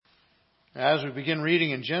As we begin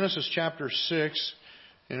reading in Genesis chapter 6,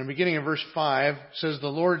 in the beginning of verse 5, it says, "The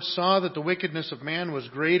Lord saw that the wickedness of man was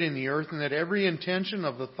great in the earth, and that every intention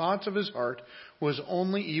of the thoughts of his heart was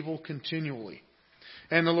only evil continually.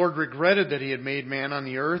 And the Lord regretted that he had made man on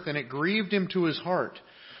the earth, and it grieved him to his heart.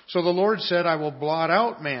 So the Lord said, I will blot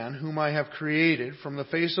out man, whom I have created, from the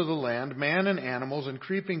face of the land, man and animals and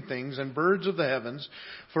creeping things and birds of the heavens,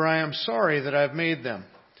 for I am sorry that I have made them.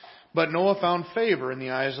 But Noah found favor in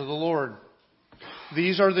the eyes of the Lord.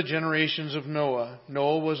 These are the generations of Noah.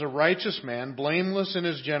 Noah was a righteous man, blameless in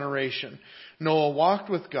his generation. Noah walked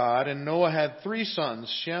with God, and Noah had 3 sons,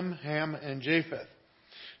 Shem, Ham, and Japheth.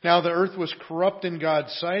 Now the earth was corrupt in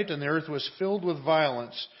God's sight, and the earth was filled with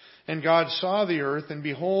violence. And God saw the earth, and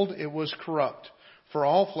behold, it was corrupt, for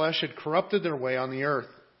all flesh had corrupted their way on the earth.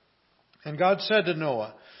 And God said to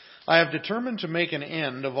Noah, I have determined to make an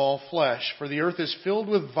end of all flesh, for the earth is filled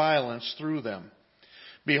with violence through them.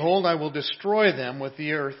 Behold, I will destroy them with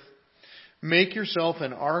the earth. Make yourself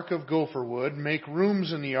an ark of gopher wood, make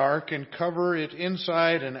rooms in the ark, and cover it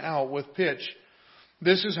inside and out with pitch.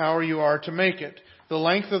 This is how you are to make it. The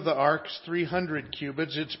length of the ark is 300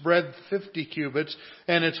 cubits, its breadth 50 cubits,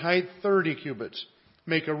 and its height 30 cubits.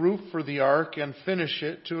 Make a roof for the ark, and finish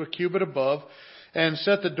it to a cubit above, and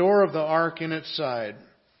set the door of the ark in its side.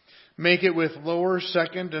 Make it with lower,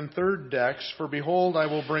 second, and third decks, for behold, I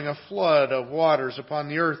will bring a flood of waters upon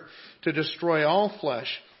the earth to destroy all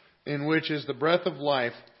flesh, in which is the breath of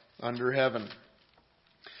life under heaven.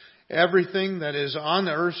 Everything that is on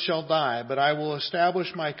the earth shall die, but I will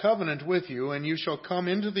establish my covenant with you, and you shall come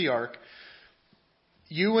into the ark,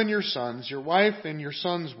 you and your sons, your wife and your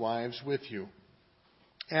sons' wives with you.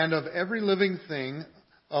 And of every living thing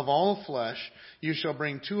of all flesh, you shall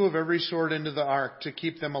bring 2 of every sort into the ark to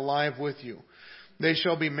keep them alive with you. They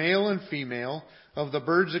shall be male and female, of the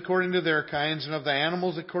birds according to their kinds, and of the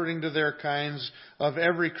animals according to their kinds, of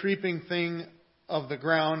every creeping thing of the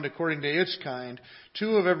ground according to its kind.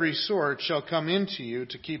 2 of every sort shall come into you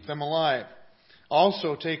to keep them alive.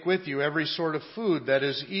 Also take with you every sort of food that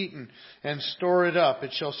is eaten, and store it up.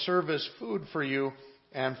 It shall serve as food for you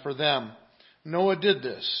and for them. Noah did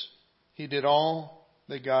this. He did all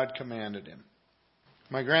that God commanded him."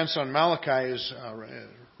 My grandson Malachi is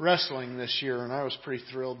wrestling this year, and I was pretty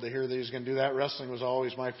thrilled to hear that he's going to do that. Wrestling was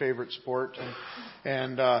always my favorite sport,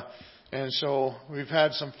 and so we've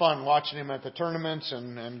had some fun watching him at the tournaments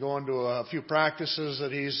and going to a few practices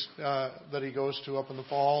that he goes to up in the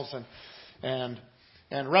falls,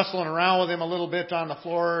 and wrestling around with him a little bit on the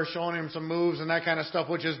floor, showing him some moves and that kind of stuff,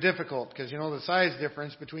 which is difficult because the size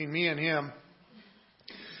difference between me and him.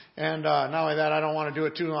 And not only that, I don't want to do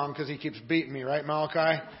it too long because he keeps beating me, right,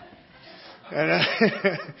 Malachi?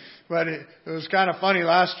 And but it was kind of funny.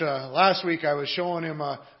 Last week I was showing him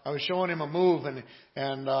a move,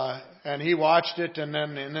 and he watched it, and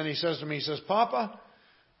then he says to me, he says, "Papa,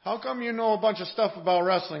 how come you know a bunch of stuff about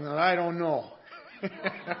wrestling that I don't know?"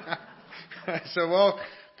 I said, "Well,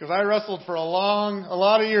 because I wrestled for a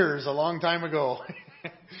lot of years, a long time ago."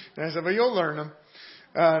 And I said, "But you'll learn them."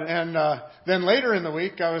 Then later in the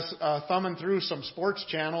week, I was thumbing through some sports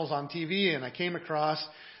channels on TV, and I came across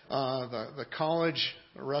the college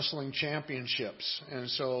wrestling championships, and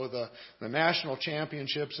so the national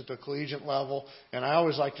championships at the collegiate level. And I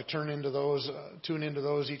always like to tune into those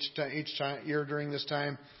each year during this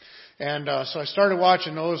time. And so I started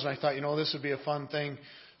watching those, and I thought, this would be a fun thing.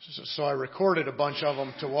 So I recorded a bunch of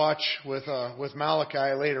them to watch with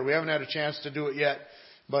Malachi later. We haven't had a chance to do it yet,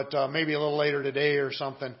 but maybe a little later today or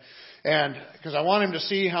something. And because I want him to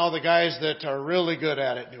see how the guys that are really good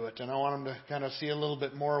at it do it. And I want him to kind of see a little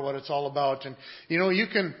bit more what it's all about. And, you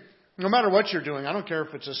can, no matter what you're doing, I don't care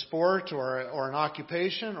if it's a sport or an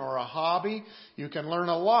occupation or a hobby, you can learn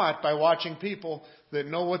a lot by watching people that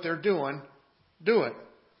know what they're doing, do it.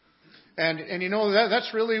 And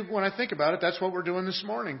that's really, when I think about it, that's what we're doing this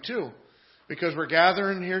morning too. Because we're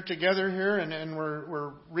gathering here together here, and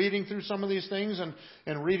we're reading through some of these things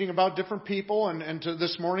and reading about different people. And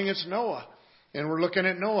this morning it's Noah. And we're looking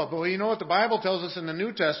at Noah. But you know what the Bible tells us in the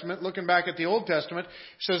New Testament, looking back at the Old Testament,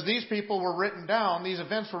 it says these people were written down, these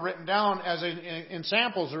events were written down as in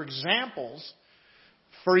samples or examples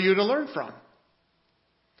for you to learn from.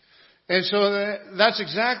 And so that's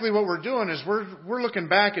exactly what we're doing, is we're looking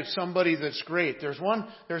back at somebody that's great. There's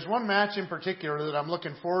one match in particular that I'm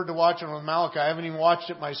looking forward to watching with Malachi. I haven't even watched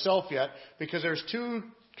it myself yet, because there's 2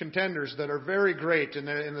 contenders that are very great in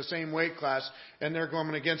the same weight class, and they're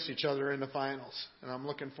going against each other in the finals. And I'm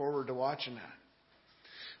looking forward to watching that.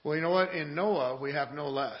 Well, you know what? In Noah, we have no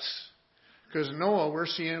less. Because Noah,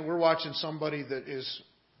 we're watching somebody that is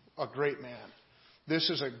a great man. This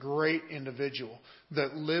is a great individual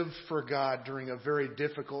that lived for God during a very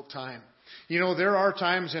difficult time. You know, there are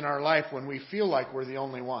times in our life when we feel like we're the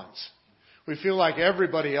only ones. We feel like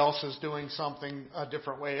everybody else is doing something a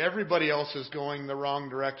different way. Everybody else is going the wrong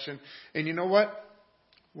direction. And you know what?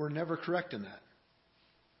 We're never correct in that.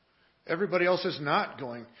 Everybody else is not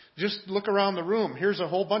going. Just look around the room. Here's a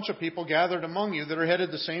whole bunch of people gathered among you that are headed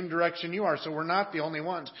the same direction you are. So we're not the only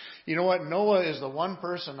ones. You know what? Noah is the one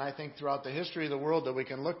person, I think, throughout the history of the world that we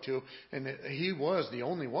can look to. And he was the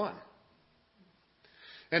only one.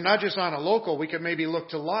 And not just on a local. We could maybe look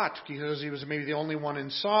to Lot because he was maybe the only one in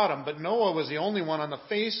Sodom. But Noah was the only one on the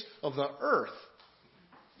face of the earth.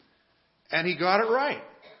 And he got it right.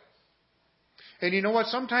 And you know what?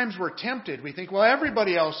 Sometimes we're tempted. We think, well,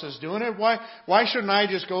 everybody else is doing it. Why shouldn't I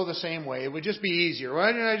just go the same way? It would just be easier.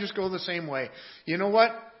 Why didn't I just go the same way? You know what?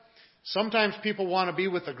 Sometimes people want to be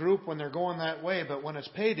with a group when they're going that way, but when it's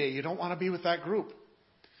payday, you don't want to be with that group.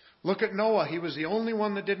 Look at Noah. He was the only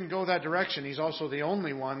one that didn't go that direction. He's also the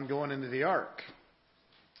only one going into the ark.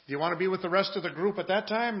 Do you want to be with the rest of the group at that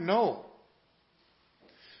time? No.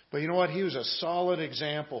 But you know what? He was a solid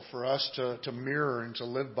example for us to mirror and to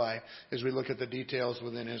live by as we look at the details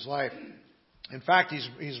within his life. In fact,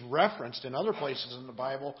 he's referenced in other places in the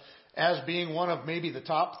Bible as being one of maybe the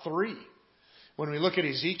top 3. When we look at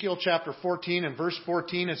Ezekiel chapter 14 and verse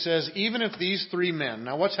 14, it says, even if these 3 men...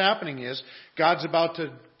 Now what's happening is God's about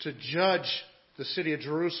to judge the city of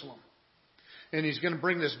Jerusalem. And he's going to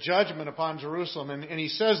bring this judgment upon Jerusalem. And he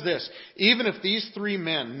says this, even if these 3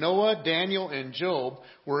 men, Noah, Daniel, and Job,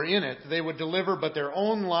 were in it, they would deliver but their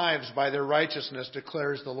own lives by their righteousness,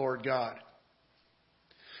 declares the Lord God.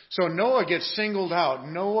 So Noah gets singled out.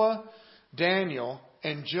 Noah, Daniel,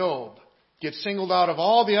 and Job get singled out of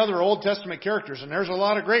all the other Old Testament characters. And there's a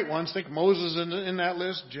lot of great ones. Think Moses in that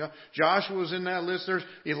list. Joshua was in that list. There's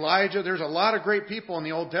Elijah. There's a lot of great people in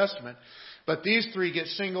the Old Testament. But these 3 get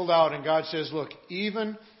singled out, and God says, look,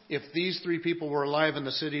 even if these 3 people were alive in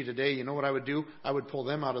the city today, you know what I would do? I would pull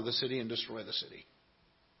them out of the city and destroy the city.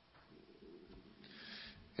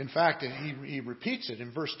 In fact, he repeats it.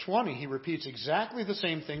 In verse 20, he repeats exactly the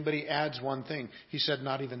same thing, but he adds one thing. He said,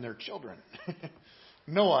 not even their children.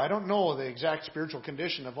 Noah, I don't know the exact spiritual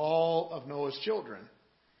condition of all of Noah's children.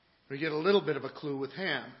 We get a little bit of a clue with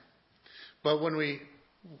Ham. But when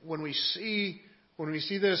we see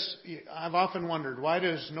this, I've often wondered, why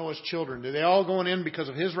does Noah's children, do they all go in because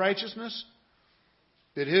of his righteousness?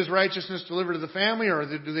 Did his righteousness deliver to the family, or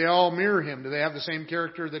do they all mirror him? Do they have the same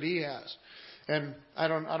character that he has? And I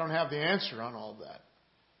don't have the answer on all of that.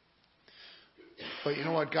 But you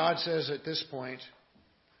know what God says at this point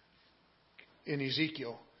in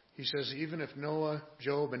Ezekiel? He says, even if Noah,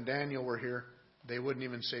 Job, and Daniel were here, they wouldn't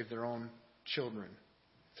even save their own children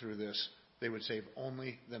through this. They would save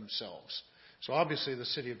only themselves. So obviously the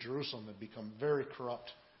city of Jerusalem had become very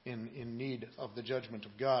corrupt in need of the judgment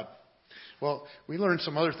of God. Well, we learned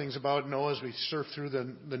some other things about Noah as we surf through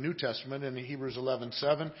the New Testament. In Hebrews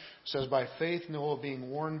 11:7 it says, by faith Noah,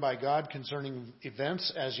 being warned by God concerning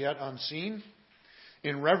events as yet unseen,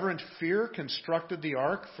 in reverent fear constructed the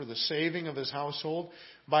ark for the saving of his household.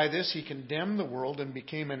 By this he condemned the world and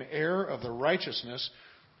became an heir of the righteousness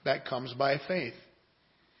that comes by faith.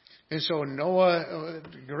 And so Noah,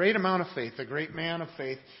 a great amount of faith, a great man of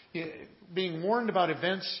faith, being warned about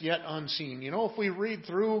events yet unseen. You know, if we read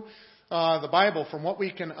through the Bible from what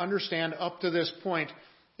we can understand up to this point,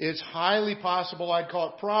 it's highly possible, I'd call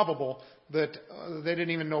it probable, that they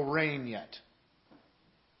didn't even know rain yet.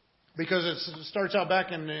 Because it starts out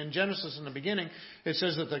back in Genesis in the beginning, it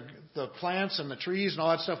says that the plants and the trees and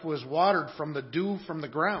all that stuff was watered from the dew from the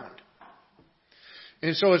ground.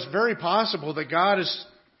 And so it's very possible that God is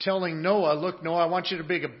telling Noah, look, Noah, I want you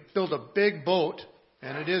to build a big boat,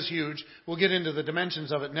 and it is huge. We'll get into the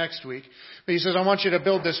dimensions of it next week. But he says, I want you to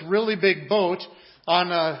build this really big boat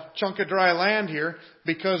on a chunk of dry land here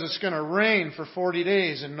because it's going to rain for 40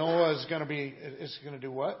 days, and Noah is going to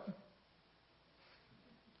do what?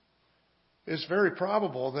 It's very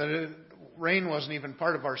probable that rain wasn't even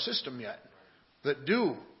part of our system yet, that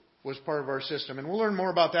dew was part of our system. And we'll learn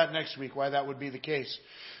more about that next week, why that would be the case.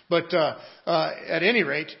 But at any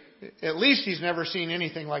rate, at least he's never seen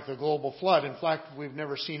anything like the global flood. In fact, we've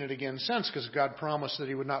never seen it again since, because God promised that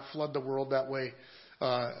he would not flood the world that way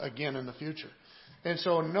again in the future. And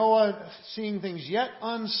so Noah, seeing things yet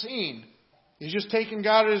unseen, he's just taking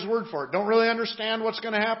God at his word for it. Don't really understand what's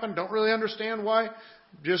going to happen. Don't really understand why.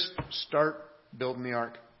 Just start building the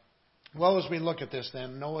ark. Well, as we look at this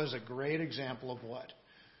then, Noah is a great example of what?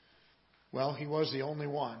 Well, he was the only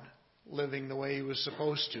one living the way he was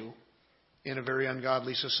supposed to in a very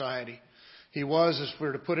ungodly society. He was, if we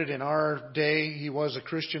were to put it in our day, he was a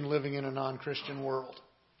Christian living in a non-Christian world.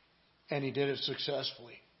 And he did it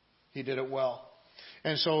successfully. He did it well.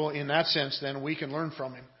 And so in that sense, then, we can learn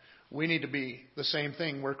from him. We need to be the same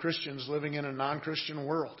thing. We're Christians living in a non-Christian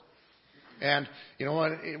world. And you know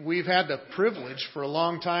what? We've had the privilege for a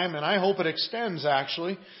long time, and I hope it extends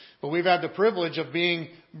actually, but we've had the privilege of being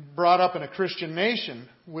brought up in a Christian nation.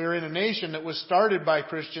 We're in a nation that was started by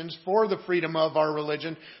Christians for the freedom of our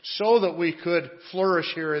religion so that we could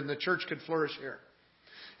flourish here and the church could flourish here.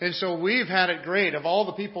 And so we've had it great. Of all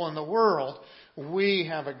the people in the world, we've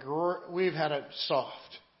had it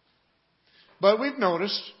soft. But we've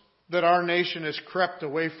noticed that our nation has crept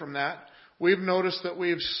away from that. We've noticed that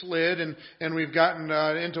we've slid and we've gotten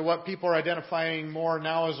into what people are identifying more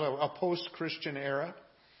now as a post-Christian era.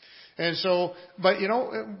 And so, but you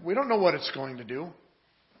know, we don't know what it's going to do.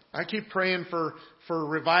 I keep praying for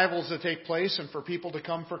revivals to take place and for people to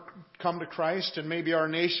come to Christ, and maybe our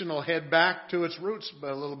nation will head back to its roots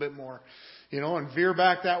a little bit more, you know, and veer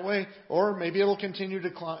back that way. Or maybe it'll continue to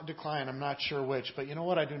decline. I'm not sure which. But you know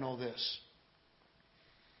what? I do know this.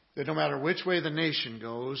 That no matter which way the nation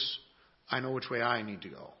goes, I know which way I need to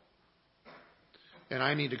go. And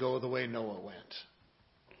I need to go the way Noah went.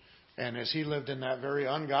 And as he lived in that very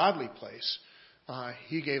ungodly place,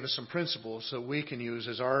 he gave us some principles that we can use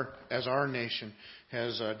as our nation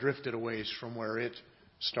has drifted away from where it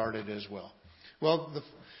started as well. Well,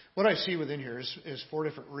 what I see within here is 4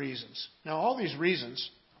 different reasons. Now, all these reasons,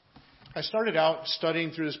 I started out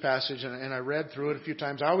studying through this passage, and I read through it a few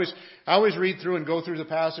times. I always read through and go through the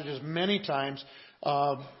passages many times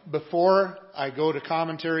before I go to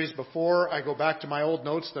commentaries, before I go back to my old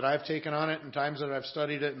notes that I've taken on it and times that I've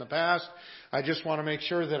studied it in the past. I just want to make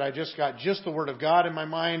sure that I just got just the Word of God in my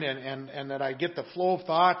mind and that I get the flow of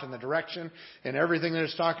thought and the direction and everything that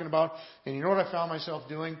it's talking about. And you know what I found myself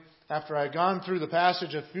doing? After I had gone through the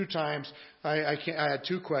passage a few times, I had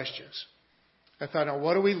 2 questions. I thought, now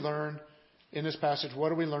what do we learn in this passage? What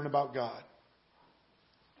do we learn about God?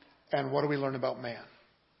 And what do we learn about man?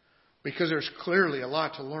 Because there's clearly a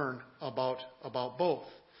lot to learn about both.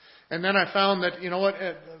 And then I found that, you know what,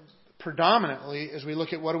 predominantly, as we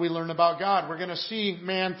look at what do we learn about God, we're going to see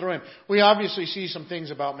man throw in. We obviously see some things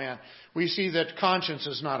about man. We see that conscience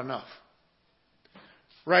is not enough.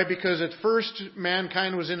 Right? Because at first,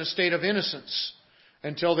 mankind was in a state of innocence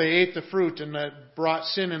until they ate the fruit and that brought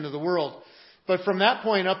sin into the world. But from that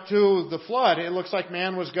point up to the flood, it looks like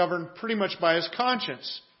man was governed pretty much by his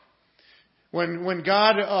conscience. When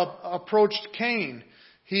God approached Cain,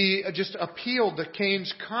 he just appealed to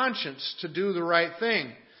Cain's conscience to do the right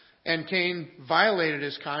thing. And Cain violated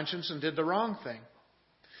his conscience and did the wrong thing.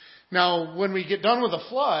 Now, when we get done with the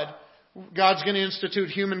flood, God's going to institute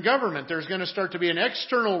human government. There's going to start to be an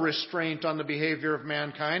external restraint on the behavior of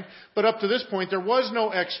mankind. But up to this point, there was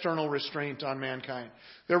no external restraint on mankind.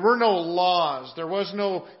 There were no laws. There was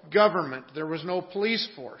no government. There was no police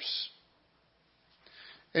force.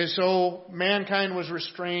 And so mankind was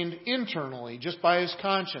restrained internally just by his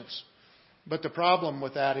conscience. But the problem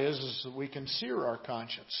with that is that we can sear our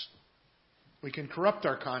conscience. We can corrupt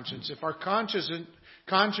our conscience. If our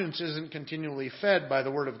conscience isn't continually fed by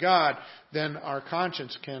the Word of God, then our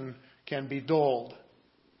conscience can be dulled.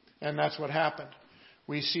 And that's what happened.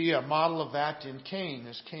 We see a model of that in Cain,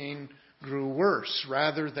 as Cain grew worse.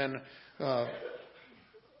 Rather than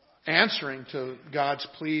answering to God's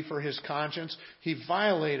plea for his conscience, he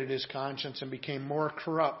violated his conscience and became more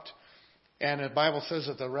corrupt. And the Bible says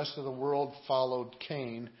that the rest of the world followed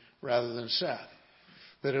Cain rather than Seth.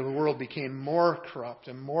 That the world became more corrupt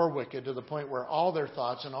and more wicked to the point where all their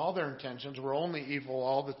thoughts and all their intentions were only evil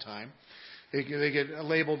all the time. They get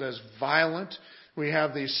labeled as violent. We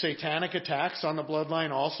have these satanic attacks on the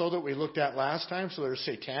bloodline also that we looked at last time. So there's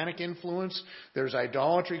satanic influence. There's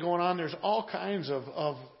idolatry going on. There's all kinds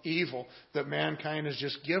of evil that mankind has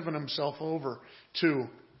just given himself over to,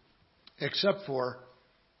 except for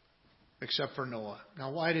Noah.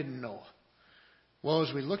 Now, why didn't Noah? Well,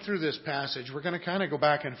 as we look through this passage, we're going to kind of go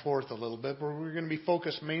back and forth a little bit, but we're going to be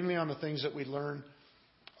focused mainly on the things that we learn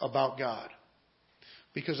about God.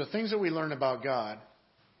 Because the things that we learn about God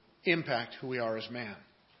impact who we are as man.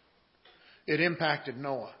 It impacted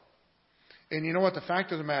Noah. And you know what? The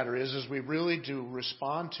fact of the matter is we really do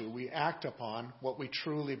respond to, we act upon what we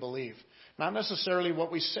truly believe. Not necessarily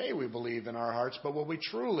what we say we believe in our hearts, but what we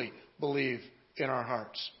truly believe in our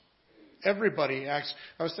hearts. Everybody acts.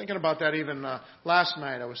 I was thinking about that even last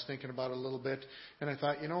night. I was thinking about it a little bit, and I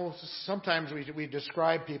thought, you know, sometimes we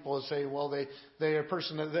describe people as say, well, they are a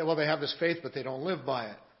person that they have this faith, but they don't live by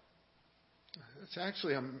it. It's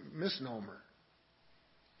actually a misnomer.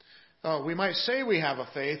 we might say we have a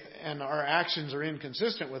faith and our actions are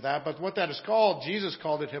inconsistent with that, but what that is called, Jesus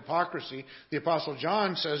called it hypocrisy. The Apostle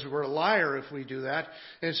John says we're a liar if we do that.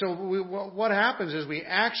 And so what happens is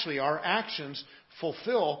our actions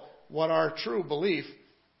fulfill what our true belief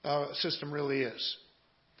system really is.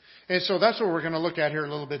 And so that's what we're going to look at here a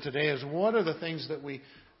little bit today, is what are the things that we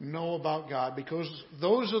know about God, because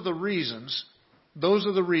those are the reasons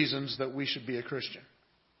that we should be a Christian.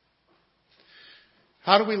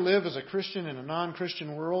 How do we live as a Christian in a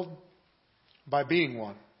non-Christian world? By being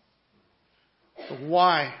one. But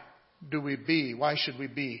why should we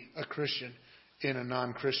be a Christian in a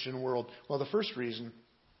non-Christian world? Well, the first reason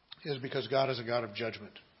is because God is a God of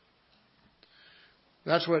judgment.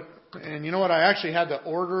 And you know what? I actually had the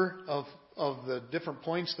order of the different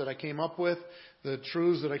points that I came up with, the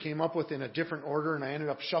truths that I came up with in a different order, and I ended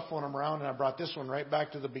up shuffling them around, and I brought this one right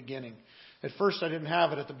back to the beginning. At first, I didn't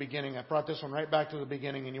have it at the beginning. I brought this one right back to the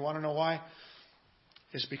beginning. And you want to know why?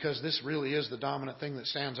 It's because this really is the dominant thing that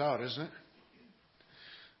stands out, isn't it?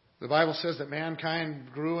 The Bible says that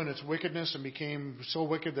mankind grew in its wickedness and became so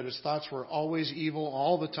wicked that his thoughts were always evil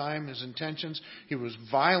all the time, his intentions. He was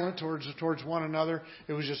violent towards one another.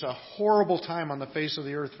 It was just a horrible time on the face of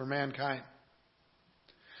the earth for mankind.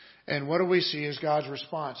 And what do we see as God's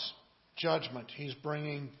response? Judgment. He's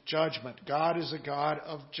bringing judgment. God is a God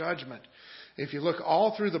of judgment. If you look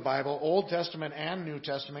all through the Bible, Old Testament and New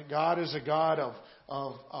Testament, God is a God of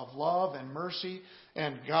love and mercy,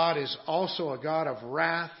 and God is also a God of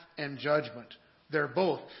wrath and judgment. They're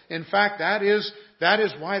both. In fact, that is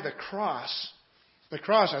why the cross,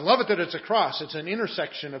 I love it that it's a cross. It's an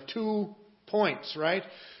intersection of 2 points, right?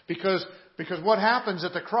 Because what happens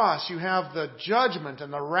at the cross, you have the judgment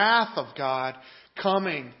and the wrath of God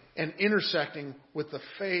coming and intersecting with the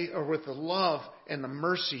faith, or with the love and the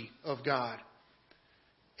mercy of God.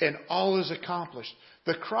 And all is accomplished.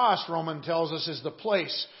 The cross, Romans tells us, is the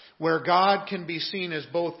place where God can be seen as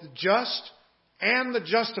both just and the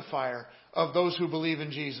justifier of those who believe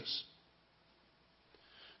in Jesus.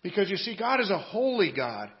 Because you see, God is a holy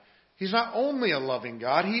God. He's not only a loving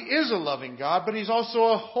God, He is a loving God, but He's also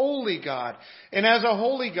a holy God. And as a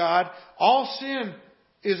holy God, all sin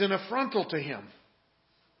is an affrontal to Him.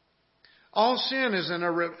 All sin is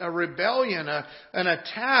a rebellion, an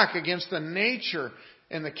attack against the nature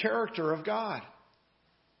and the character of God.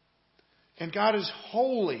 And God is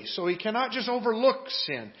holy, so He cannot just overlook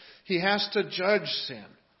sin. He has to judge sin.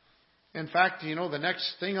 In fact, the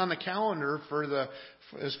next thing on the calendar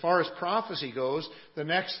as far as prophecy goes, the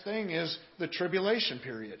next thing is the tribulation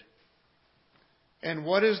period. And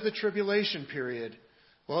what is the tribulation period?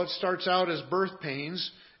 Well, it starts out as birth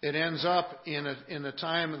pains. It ends up in a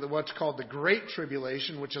time of what's called the Great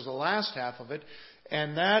Tribulation, which is the last half of it.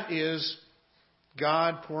 And that is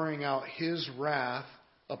God pouring out His wrath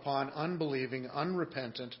upon unbelieving,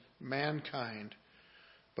 unrepentant mankind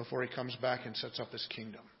before He comes back and sets up His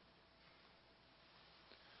kingdom.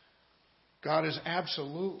 God is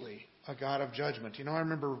absolutely a God of judgment. I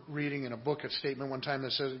remember reading in a book a statement one time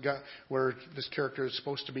that says, where this character is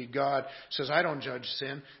supposed to be God, says, "I don't judge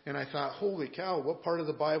sin." And I thought, holy cow, what part of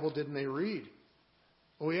the Bible didn't they read?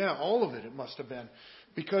 Oh yeah, all of it must have been.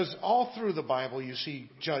 Because all through the Bible you see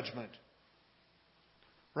judgment.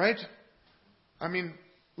 Right? I mean,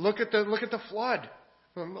 look at the flood.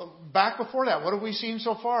 Back before that, what have we seen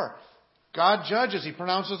so far? God judges. He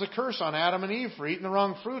pronounces a curse on Adam and Eve for eating the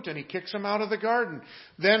wrong fruit, and He kicks them out of the garden.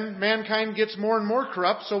 Then mankind gets more and more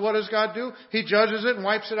corrupt, so what does God do? He judges it and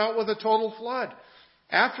wipes it out with a total flood.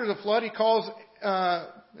 After the flood, He calls,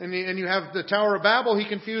 and you have the Tower of Babel, He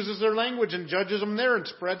confuses their language and judges them there and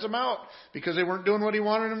spreads them out because they weren't doing what He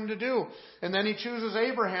wanted them to do. And then He chooses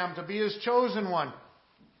Abraham to be His chosen one.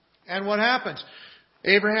 And what happens?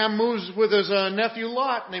 Abraham moves with his nephew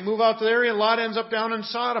Lot, and they move out to the area. Lot ends up down in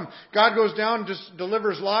Sodom. God goes down and just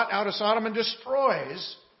delivers Lot out of Sodom and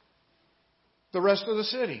destroys the rest of the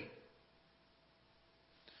city.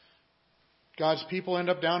 God's people end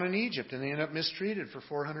up down in Egypt, and they end up mistreated for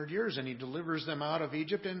 400 years, and He delivers them out of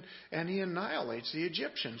Egypt, and He annihilates the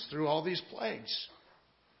Egyptians through all these plagues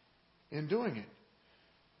in doing it.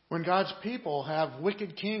 When God's people have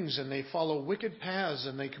wicked kings and they follow wicked paths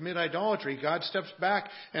and they commit idolatry, God steps back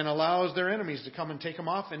and allows their enemies to come and take them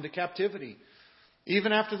off into captivity.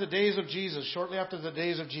 Even after the days of Jesus, shortly after the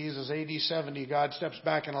days of Jesus, AD 70, God steps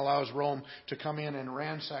back and allows Rome to come in and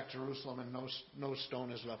ransack Jerusalem, and no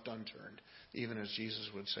stone is left unturned, even as Jesus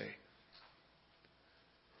would say.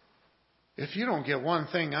 If you don't get one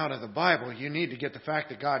thing out of the Bible, you need to get the fact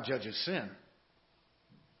that God judges sin.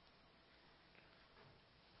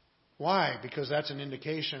 Why? Because that's an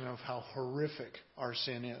indication of how horrific our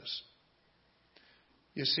sin is.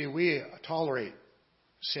 You see, we tolerate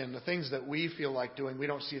sin. The things that we feel like doing, we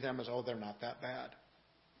don't see them as, they're not that bad.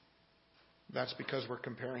 That's because we're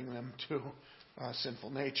comparing them to sinful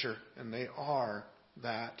nature, and they are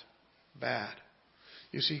that bad.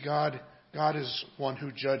 You see, God is one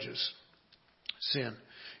who judges sin.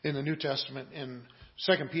 In the New Testament, in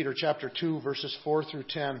 2 Peter chapter 2, verses 4 through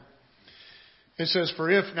 10, it says, for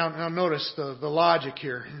if, now notice the logic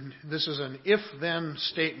here. This is an if-then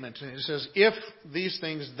statement. And it says, if these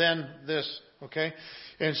things, then this. Okay?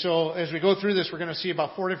 And so as we go through this, we're going to see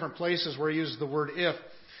about 4 different places where he uses the word if.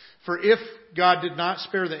 For if God did not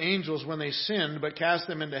spare the angels when they sinned, but cast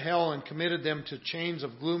them into hell and committed them to chains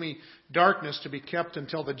of gloomy darkness to be kept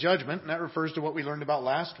until the judgment, and that refers to what we learned about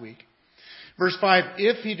last week. Verse 5,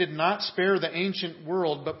 if he did not spare the ancient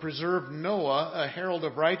world, but preserved Noah, a herald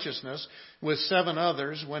of righteousness, with 7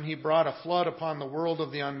 others, when he brought a flood upon the world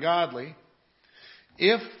of the ungodly,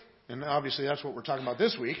 if, and obviously that's what we're talking about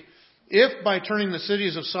this week, if by turning the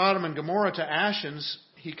cities of Sodom and Gomorrah to ashes,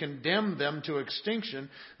 he condemned them to extinction,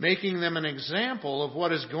 making them an example of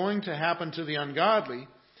what is going to happen to the ungodly,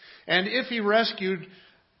 and if he rescued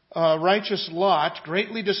righteous Lot,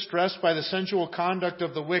 greatly distressed by the sensual conduct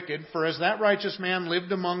of the wicked, for as that righteous man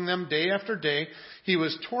lived among them day after day, he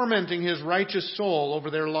was tormenting his righteous soul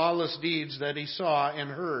over their lawless deeds that he saw and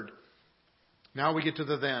heard. Now we get to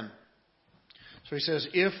the then. So he says,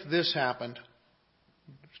 if this happened,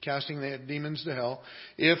 casting the demons to hell,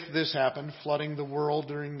 if this happened, flooding the world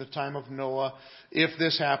during the time of Noah, if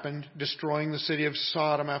this happened, destroying the city of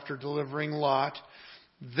Sodom after delivering Lot,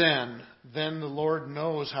 then the Lord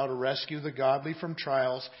knows how to rescue the godly from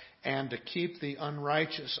trials and to keep the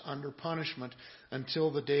unrighteous under punishment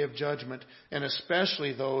until the day of judgment, and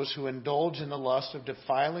especially those who indulge in the lust of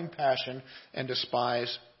defiling passion and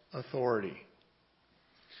despise authority.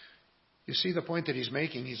 You see the point that he's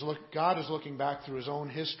making? God is looking back through his own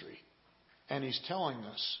history, and he's telling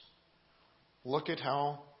us, look at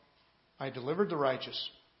how I delivered the righteous,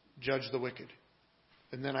 judged the wicked.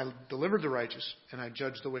 And then I delivered the righteous, and I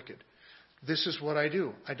judged the wicked. This is what I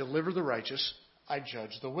do. I deliver the righteous, I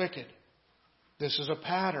judge the wicked. This is a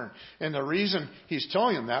pattern. And the reason he's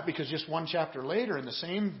telling them that, because just 1 chapter later in the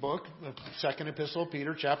same book, the second epistle of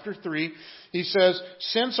Peter, chapter 3, he says,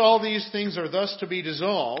 since all these things are thus to be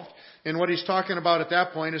dissolved, and what he's talking about at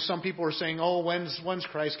that point is some people are saying, when's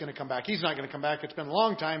Christ going to come back? He's not going to come back. It's been a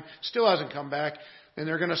long time, still hasn't come back. And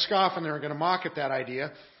they're going to scoff and they're going to mock at that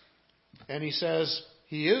idea. And he says,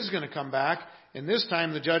 he is going to come back, and this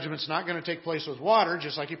time the judgment's not going to take place with water,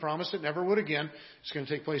 just like he promised it never would again. It's going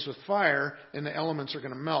to take place with fire, and the elements are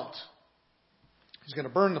going to melt. He's going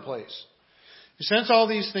to burn the place. Since all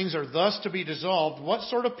these things are thus to be dissolved, what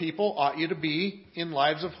sort of people ought you to be in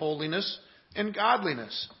lives of holiness and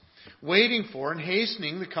godliness, waiting for and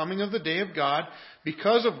hastening the coming of the day of God,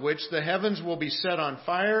 because of which the heavens will be set on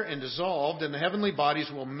fire and dissolved, and the heavenly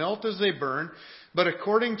bodies will melt as they burn. But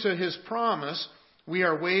according to his promise, we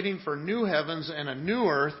are waiting for new heavens and a new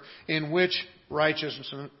earth in which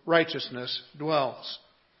righteousness dwells.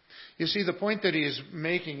 You see, the point that he is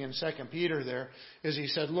making in 2 Peter there is he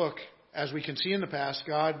said, look, as we can see in the past,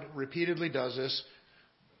 God repeatedly does this,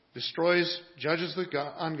 destroys, judges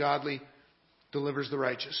the ungodly, delivers the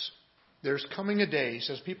righteous. There's coming a day, he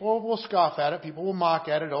says, people will scoff at it, people will mock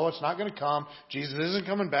at it, it's not going to come, Jesus isn't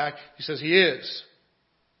coming back. He says he is.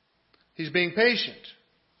 He's being patient,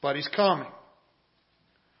 but he's coming.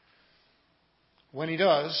 When he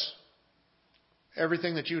does,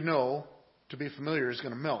 everything that you know to be familiar is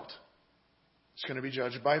going to melt. It's going to be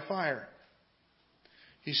judged by fire.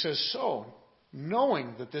 He says, so,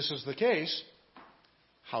 knowing that this is the case,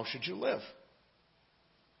 how should you live?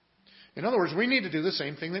 In other words, we need to do the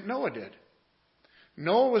same thing that Noah did.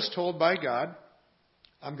 Noah was told by God,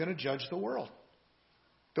 I'm going to judge the world.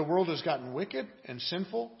 The world has gotten wicked and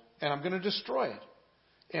sinful, and I'm going to destroy it.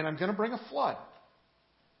 And I'm going to bring a flood.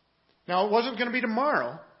 Now, it wasn't going to be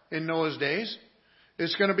tomorrow in Noah's days.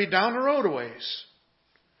 It's going to be down the road a ways.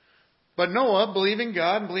 But Noah, believing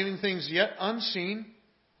God and believing things yet unseen,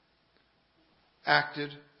 acted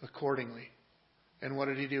accordingly. And what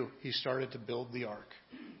did he do? He started to build the ark.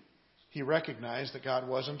 He recognized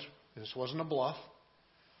that this wasn't a bluff.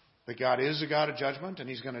 That God is a God of judgment, and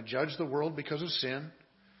he's going to judge the world because of sin.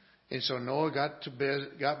 And so Noah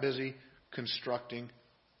got busy constructing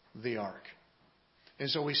the ark. And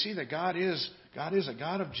so we see that God is a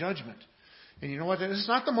God of judgment. And you know what? This is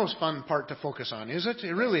not the most fun part to focus on, is it?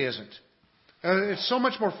 It really isn't. It's so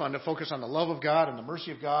much more fun to focus on the love of God and the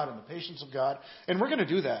mercy of God and the patience of God. And we're going to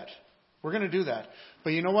do that. We're going to do that.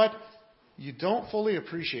 But you know what? You don't fully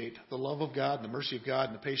appreciate the love of God and the mercy of God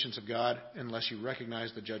and the patience of God unless you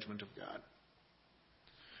recognize the judgment of God.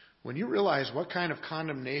 When you realize what kind of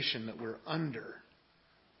condemnation that we're under,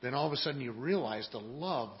 then all of a sudden you realize the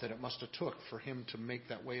love that it must have took for Him to make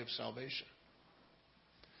that way of salvation.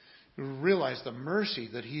 You realize the mercy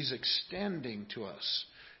that He's extending to us.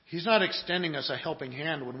 He's not extending us a helping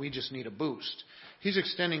hand when we just need a boost. He's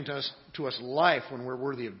extending to us life when we're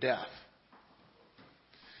worthy of death.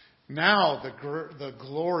 Now the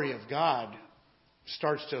glory of God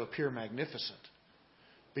starts to appear magnificent,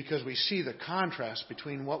 because we see the contrast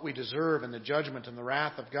between what we deserve and the judgment and the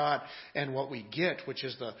wrath of God and what we get, which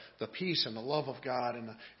is the peace and the love of God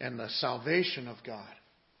and the salvation of God.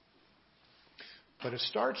 But it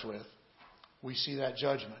starts with, we see that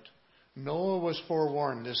judgment. Noah was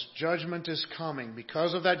forewarned. This judgment is coming.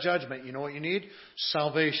 Because of that judgment, you know what you need?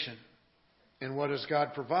 Salvation. And what does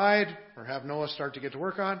God provide, or have Noah start to get to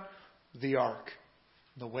work on? The ark,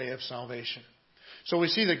 the way of salvation. So we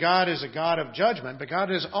see that God is a God of judgment, but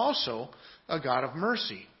God is also a God of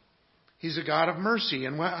mercy. He's a God of mercy.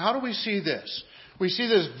 And how do we see this? We see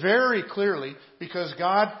this very clearly because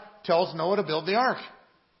God tells Noah to build the ark.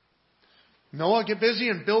 Noah, get busy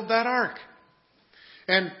and build that ark.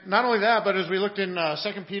 And not only that, but as we looked in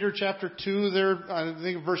 2 Peter chapter 2, there, I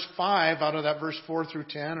think verse 5, out of that verse 4 through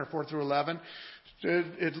 10 or 4 through 11,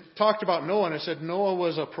 it talked about Noah, and it said Noah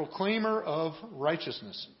was a proclaimer of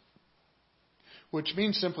righteousness. Which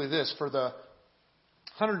means simply this: for the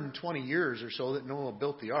 120 years or so that Noah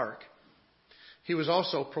built the ark, he was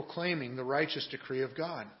also proclaiming the righteous decree of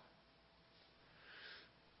God.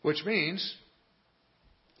 Which means,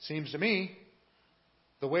 it seems to me,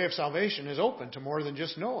 the way of salvation is open to more than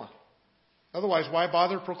just Noah. Otherwise, why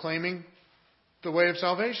bother proclaiming the way of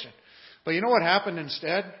salvation? But you know what happened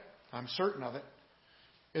instead? I'm certain of it.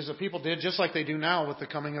 Is that people did just like they do now with the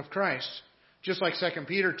coming of Christ. Just like 2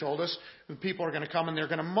 Peter told us, people are going to come and they're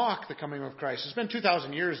going to mock the coming of Christ. It's been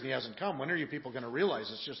 2,000 years and He hasn't come. When are you people going to realize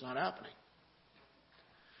it's just not happening?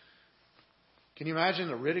 Can you imagine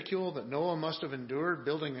the ridicule that Noah must have endured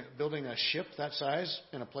building a ship that size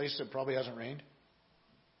in a place that probably hasn't rained?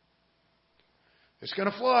 It's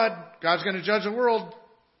going to flood. God's going to judge the world.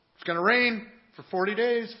 It's going to rain for 40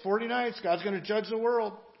 days, 40 nights. God's going to judge the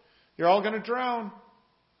world. You're all going to drown.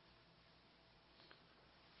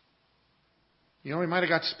 You know, He might have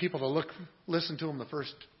got people to listen to Him the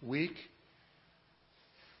first week,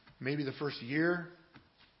 maybe the first year,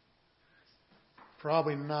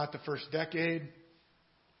 probably not the first decade.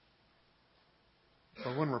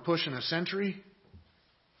 But when we're pushing a century,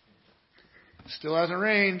 it still hasn't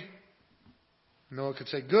rained. Noah could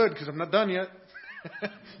say, good, because I'm not done yet.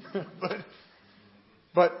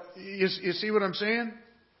 but you see what I'm saying?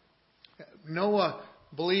 Noah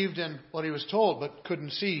believed in what he was told, but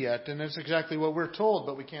couldn't see yet. And that's exactly what we're told,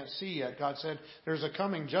 but we can't see yet. God said there's a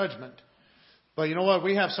coming judgment. But you know what?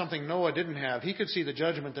 We have something Noah didn't have. He could see the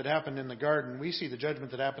judgment that happened in the garden. We see the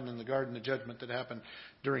judgment that happened in the garden, the judgment that happened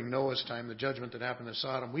during Noah's time, the judgment that happened in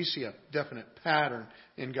Sodom. We see a definite pattern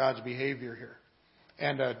in God's behavior here,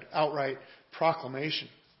 and an outright proclamation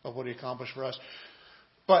of what He accomplished for us.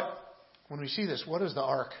 But when we see this, what is the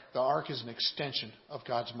ark? The ark is an extension of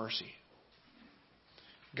God's mercy.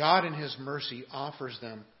 God in His mercy offers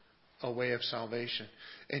them a way of salvation.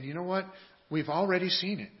 And you know what? We've already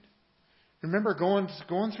seen it. Remember going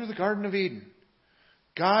through the Garden of Eden.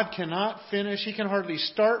 God cannot finish. He can hardly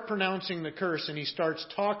start pronouncing the curse, and He starts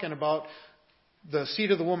talking about the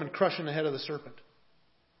seed of the woman crushing the head of the serpent.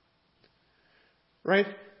 Right?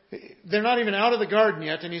 They're not even out of the garden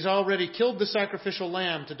yet, and He's already killed the sacrificial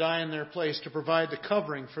lamb to die in their place to provide the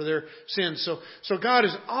covering for their sins. So God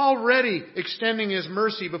is already extending His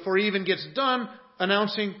mercy before He even gets done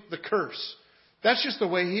announcing the curse. That's just the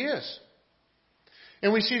way He is.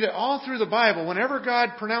 And we see that all through the Bible, whenever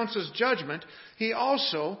God pronounces judgment, He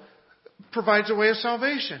also provides a way of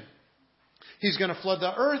salvation. He's going to flood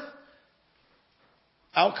the earth.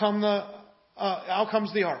 Out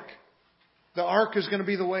comes the ark. The ark is going to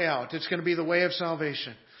be the way out. It's going to be the way of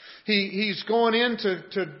salvation. He's going in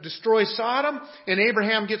to destroy Sodom, and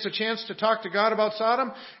Abraham gets a chance to talk to God about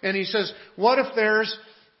Sodom, and he says, what if there's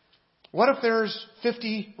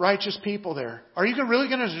 50 righteous people there? Are you really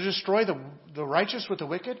going to destroy the righteous with the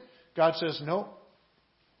wicked? God says, no,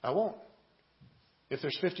 I won't. If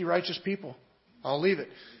there's 50 righteous people, I'll leave it.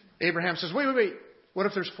 Abraham says, wait. What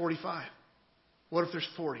if there's 45? What if there's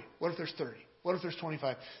 40? What if there's 30? What if there's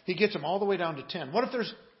 25? He gets them all the way down to 10. What if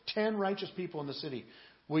there's 10 righteous people in the city?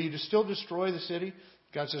 Will you still destroy the city?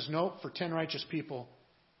 God says, no, for 10 righteous people,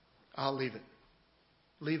 I'll leave it.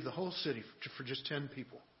 Leave the whole city for just 10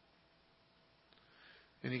 people.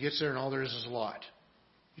 And He gets there, and all there is Lot.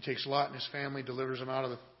 He takes Lot and his family, delivers them out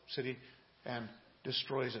of the city, and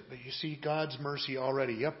destroys it. But you see God's mercy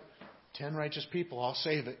already. Yep, 10 righteous people, I'll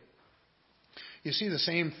save it. You see the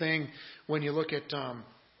same thing when you look at,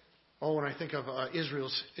 when I think of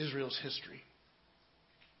Israel's history.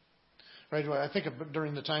 Right? I think of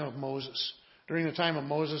during the time of Moses. During the time of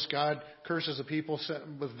Moses, God curses the people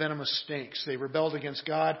with venomous snakes. They rebelled against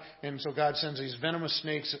God, and so God sends these venomous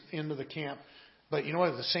snakes into the camp. But you know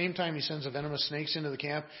what? At the same time He sends the venomous snakes into the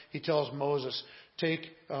camp, He tells Moses, take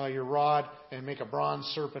your rod and make a bronze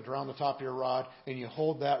serpent around the top of your rod, and you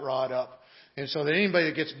hold that rod up. And so that anybody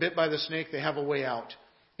that gets bit by the snake, they have a way out.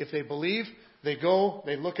 If they believe, they go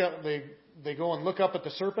and look up at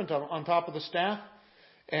the serpent on top of the staff,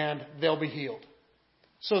 and they'll be healed.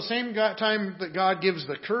 So same time that God gives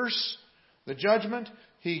the curse, the judgment,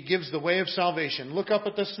 He gives the way of salvation. Look up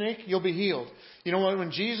at the snake, you'll be healed. You know what?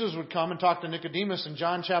 When Jesus would come and talk to Nicodemus in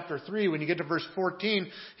John chapter 3, when you get to verse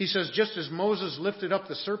 14, He says, just as Moses lifted up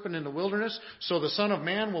the serpent in the wilderness, so the Son of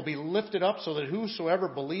Man will be lifted up so that whosoever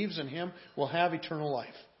believes in Him will have eternal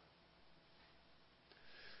life.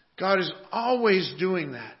 God is always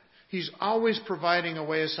doing that. He's always providing a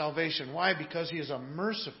way of salvation. Why? Because He's a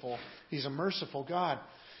merciful God.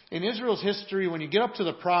 In Israel's history, when you get up to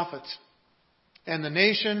the prophets, and the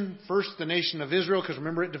nation, first the nation of Israel, because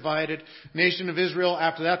remember it divided, nation of Israel,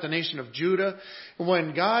 after that the nation of Judah.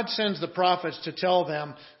 When God sends the prophets to tell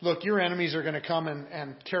them, look, your enemies are going to come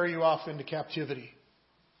and carry you off into captivity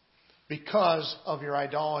because of your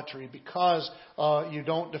idolatry, because you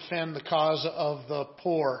don't defend the cause of the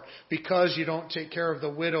poor, because you don't take care of the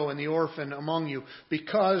widow and the orphan among you,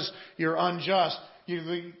 because you're unjust,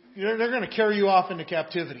 they're going to carry you off into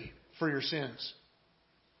captivity for your sins.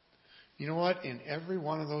 You know what? In every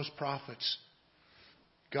one of those prophets,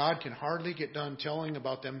 God can hardly get done telling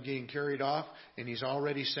about them getting carried off, and He's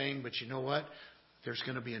already saying, but you know what? There's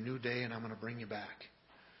going to be a new day, and I'm going to bring you back.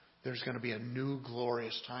 There's going to be a new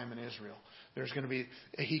glorious time in Israel.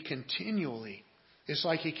 He continually, it's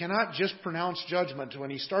like He cannot just pronounce judgment.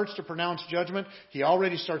 When He starts to pronounce judgment, He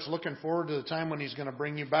already starts looking forward to the time when He's going to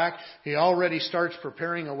bring you back. He already starts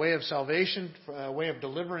preparing a way of salvation, a way of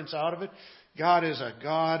deliverance out of it. God is a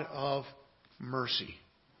God of mercy.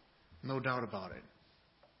 No doubt about it.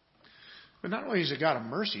 But not only is He a God of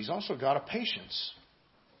mercy, He's also a God of patience.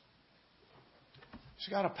 He's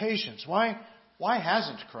a God of patience. Why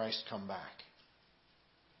hasn't Christ come back?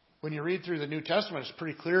 When you read through the New Testament, it's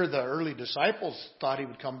pretty clear the early disciples thought He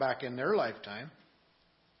would come back in their lifetime.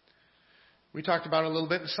 We talked about it a little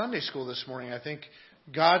bit in Sunday school this morning. I think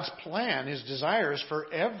God's plan, His desire is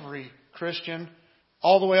for every Christian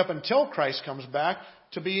all the way up until Christ comes back,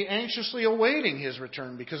 to be anxiously awaiting His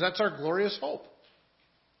return, because that's our glorious hope.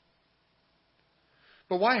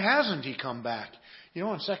 But why hasn't He come back? You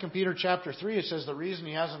know, in 2 Peter chapter 3, it says the reason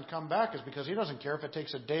He hasn't come back is because He doesn't care if it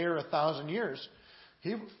takes a day or 1,000 years.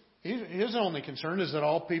 His only concern is that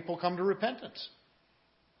all people come to repentance.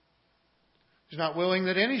 He's not willing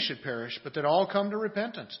that any should perish, but that all come to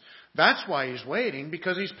repentance. That's why He's waiting,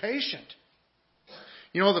 because He's patient.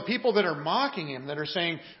 You know, the people that are mocking Him, that are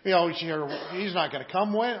saying, He's not going to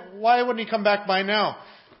come. Why wouldn't He come back by now?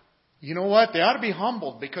 You know what? They ought to be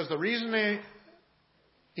humbled, because the reason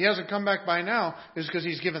He hasn't come back by now is because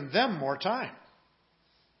He's given them more time.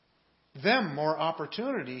 Them more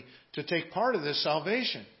opportunity to take part of this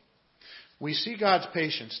salvation. We see God's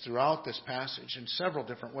patience throughout this passage in several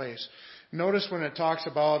different ways. Notice when it talks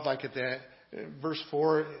about, like at the verse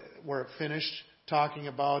 4, where it finished, talking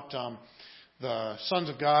about the sons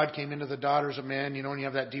of God came into the daughters of men, and you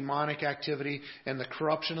have that demonic activity and the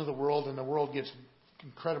corruption of the world, and the world gets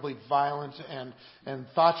incredibly violent, and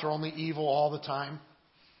thoughts are only evil all the time.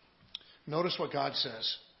 Notice what God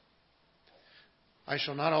says. My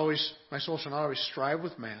soul shall not always strive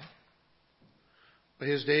with man, but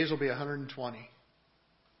his days will be 120.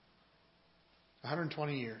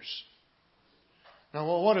 120 years.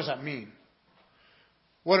 Now, what does that mean?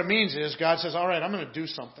 What it means is God says, all right, I'm going to do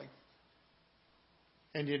something.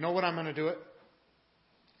 And you know what I'm going to do it?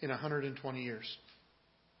 In 120 years.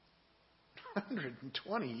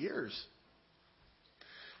 120 years.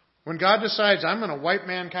 When God decides I'm going to wipe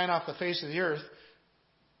mankind off the face of the earth,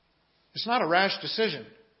 it's not a rash decision.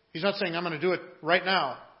 He's not saying I'm going to do it right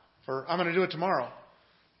now or I'm going to do it tomorrow.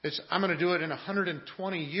 It's I'm going to do it in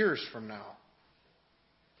 120 years from now.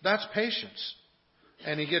 That's patience.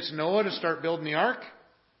 And He gets Noah to start building the ark,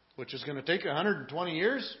 which is going to take 120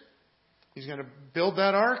 years. He's going to build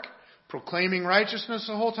that ark, proclaiming righteousness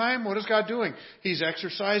the whole time. What is God doing? He's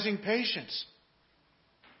exercising patience.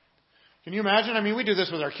 Can you imagine? I mean, we do this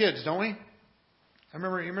with our kids, don't we?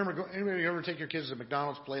 Anybody ever take your kids to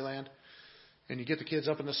McDonald's Playland? And you get the kids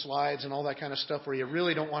up in the slides and all that kind of stuff where you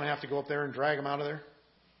really don't want to have to go up there and drag them out of there?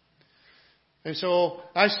 And so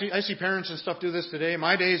I see parents and stuff do this today.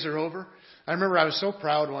 My days are over. I remember I was so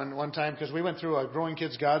proud one time because we went through a Growing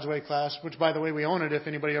Kids God's Way class, which, by the way, we own it if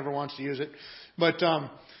anybody ever wants to use it. But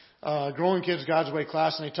Growing Kids God's Way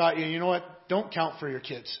class, and they taught you know what? Don't count for your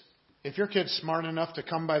kids. If your kid's smart enough to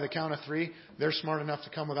come by the count of 3, they're smart enough to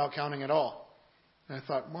come without counting at all. And I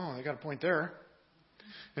thought, well, I got a point there.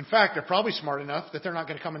 In fact, they're probably smart enough that they're not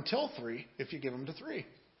going to come until 3 if you give them to 3.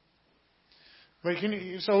 But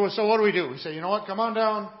so what do? We say, you know what? Come on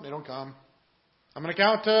down. They don't come. I'm going to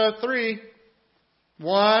count to 3.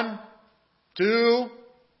 1, 2,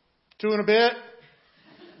 2 and a bit,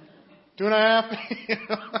 2.5.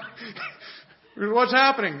 What's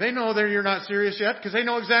happening? They know that you're not serious yet because they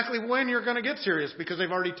know exactly when you're going to get serious because they've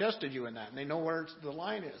already tested you in that and they know where the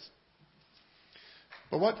line is.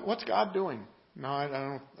 But what's God doing? No,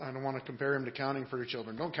 I don't want to compare Him to counting for your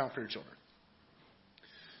children. Don't count for your children.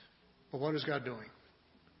 But what is God doing?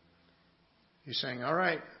 He's saying, all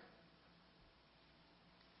right,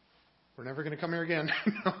 we're never going to come here again.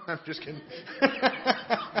 No, I'm just kidding.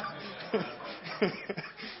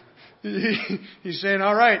 He's saying,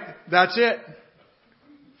 all right, that's it.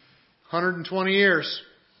 120 years.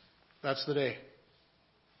 That's the day.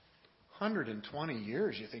 120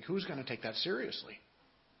 years. You think, who's going to take that seriously?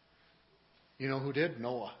 You know who did?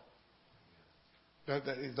 Noah.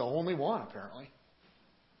 The only one, apparently.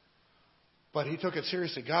 But he took it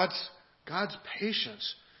seriously. God's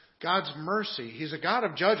patience, God's mercy. He's a God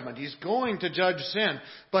of judgment. He's going to judge sin.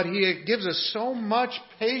 But He gives us so much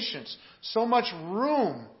patience, so much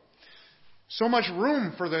room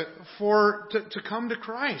to come to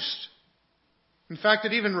Christ. In fact,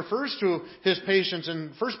 it even refers to His patience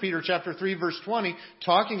in 1 Peter chapter 3, verse 20,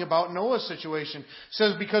 talking about Noah's situation. It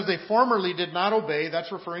says, because they formerly did not obey,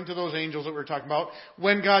 that's referring to those angels that we were talking about,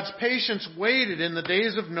 when God's patience waited in the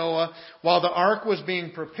days of Noah while the ark was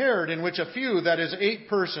being prepared, in which a few, that is 8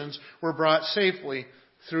 persons, were brought safely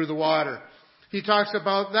through the water. He talks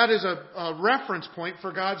about that is a reference point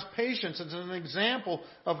for God's patience. It's an example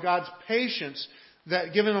of God's patience,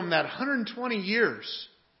 that giving them that 120 years.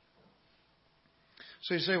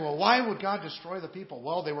 So you say, well, why would God destroy the people?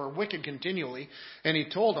 Well, they were wicked continually, and He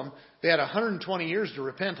told them they had 120 years to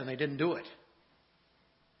repent, and they didn't do it.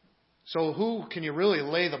 So who can you really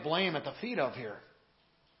lay the blame at the feet of here?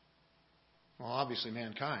 Well, obviously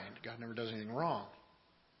mankind. God never does anything wrong.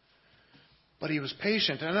 But He was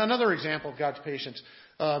patient. And another example of God's patience,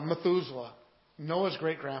 Methuselah, Noah's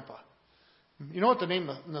great-grandpa. You know what the name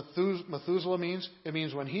Methuselah means? It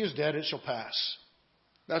means when he is dead, it shall pass.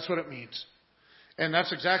 That's what it means. And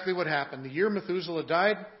that's exactly what happened. The year Methuselah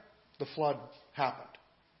died, the flood happened.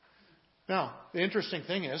 Now, the interesting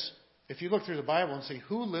thing is, if you look through the Bible and see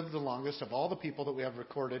who lived the longest of all the people that we have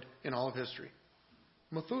recorded in all of history,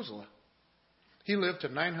 Methuselah. He lived to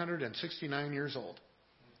 969 years old.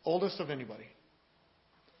 Oldest of anybody.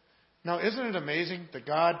 Now, isn't it amazing that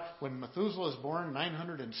God, when Methuselah is born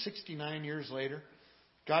 969 years later,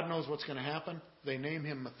 God knows what's going to happen. They name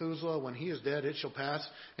him Methuselah. When he is dead, it shall pass.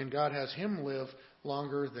 And God has him live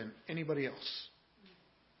longer than anybody else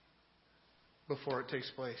before it takes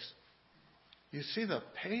place. You see the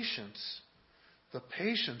patience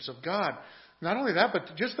of God. Not only that,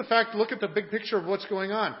 but just the fact, look at the big picture of what's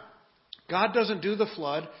going on. God doesn't do the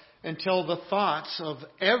flood until the thoughts of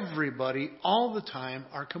everybody all the time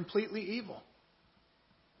are completely evil.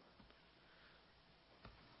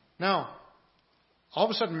 Now, all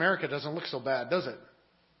of a sudden America doesn't look so bad, does it?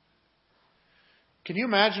 Can you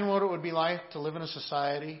imagine what it would be like to live in a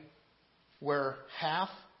society where half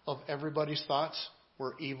of everybody's thoughts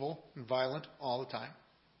were evil and violent all the time?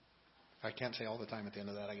 I can't say all the time at the end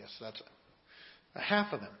of that, I guess. That's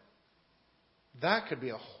half of them. That could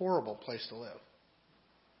be a horrible place to live.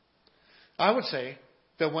 I would say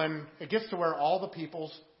that when it gets to where all the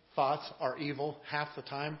people's thoughts are evil half the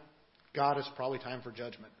time, God, it's probably time for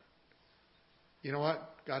judgment. You know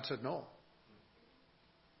what? God said no.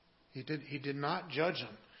 He did not judge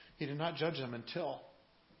them. He did not judge them until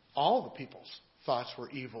all the people's thoughts were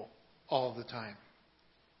evil all the time.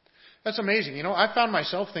 That's amazing. You know, I found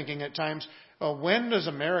myself thinking at times, when does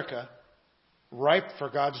America ripe for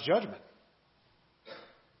God's judgment?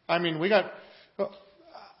 I mean,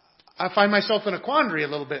 I find myself in a quandary a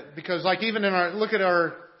little bit because, like, even look at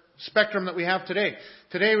our spectrum that we have today.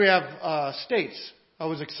 Today we have states. I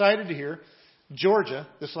was excited to hear Georgia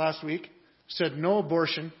this last week said no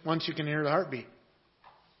abortion once you can hear the heartbeat.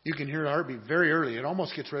 You can hear the heartbeat very early. It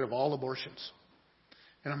almost gets rid of all abortions.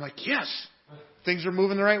 And I'm like, yes, things are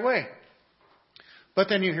moving the right way. But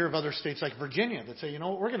then you hear of other states like Virginia that say, you know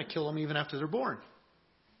what, we're going to kill them even after they're born.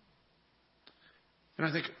 And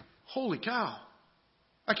I think, holy cow.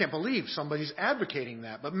 I can't believe somebody's advocating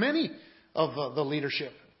that. But many of the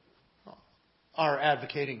leadership are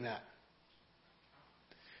advocating that.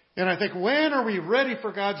 And I think, when are we ready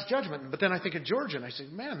for God's judgment? But then I think of Georgia, and I say,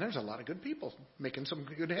 man, there's a lot of good people making some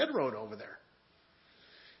good headroad over there.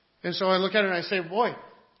 And so I look at it and I say, boy,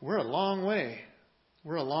 we're a long way.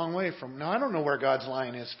 We're a long way from... Now, I don't know where God's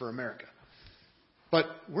line is for America. But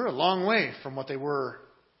we're a long way from what they were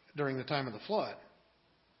during the time of the flood.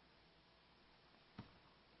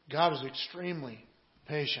 God is extremely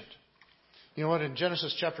patient. You know what? In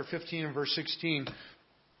Genesis chapter 15 and verse 16,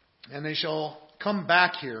 and they shall come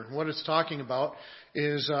back here. What it's talking about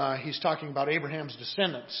is he's talking about Abraham's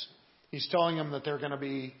descendants. He's telling them that they're going to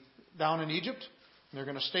be down in Egypt. They're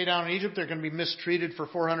going to stay down in Egypt. They're going to be mistreated for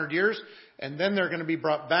 400 years. And then they're going to be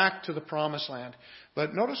brought back to the promised land.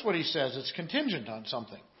 But notice what he says. It's contingent on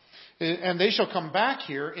something. And they shall come back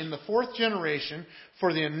here in the fourth generation,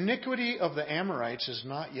 for the iniquity of the Amorites is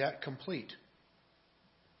not yet complete.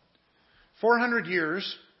 400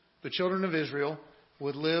 years, the children of Israel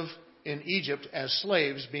would live in Egypt as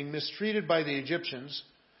slaves, being mistreated by the Egyptians,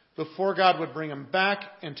 before God would bring them back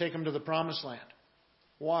and take them to the promised land.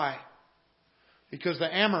 Why? Because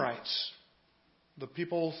the Amorites, the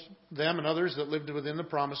people, them and others that lived within the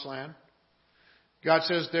promised land, God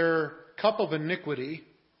says their cup of iniquity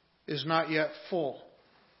is not yet full.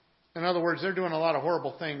 In other words, they're doing a lot of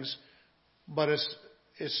horrible things, but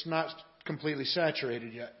it's not completely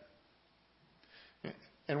saturated yet.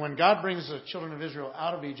 And when God brings the children of Israel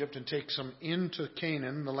out of Egypt and takes them into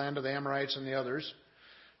Canaan, the land of the Amorites and the others,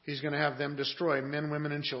 He's going to have them destroy men,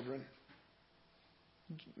 women, and children.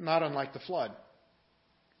 Not unlike the flood.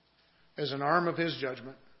 As an arm of His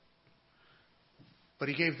judgment. But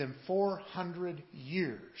He gave them 400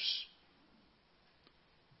 years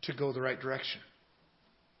to go the right direction.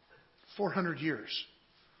 400 years.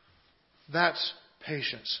 That's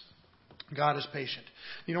patience. God is patient.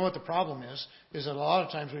 You know what the problem is? Is that a lot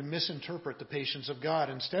of times we misinterpret the patience of God.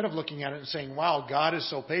 Instead of looking at it and saying, wow, God is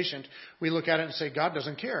so patient, we look at it and say, God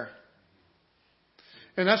doesn't care.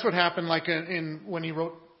 And that's what happened like when He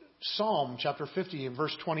wrote Psalm chapter 50 and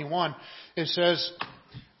verse 21. It says,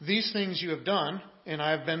 these things you have done, and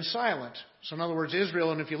I have been silent. So in other words,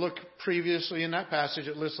 Israel, and if you look previously in that passage,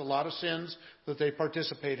 it lists a lot of sins that they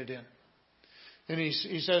participated in. And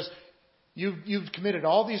he says, you've committed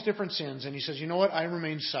all these different sins. And He says, you know what? I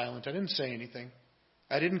remained silent. I didn't say anything.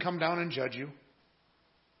 I didn't come down and judge you.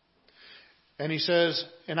 And He says,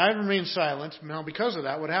 and I remained silent. Now because of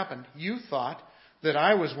that, what happened? You thought that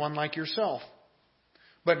I was one like yourself.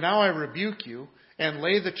 But now I rebuke you and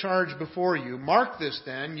lay the charge before you. Mark this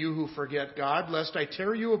then, you who forget God, lest I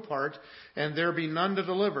tear you apart and there be none to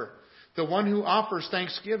deliver. The one who offers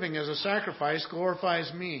thanksgiving as a sacrifice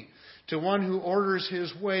glorifies me. To one who orders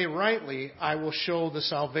his way rightly, I will show the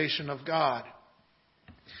salvation of God.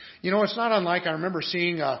 You know, it's not unlike, I remember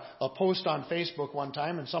seeing a post on Facebook one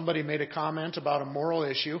time, and somebody made a comment about a moral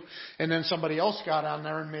issue, and then somebody else got on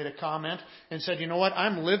there and made a comment and said, you know what,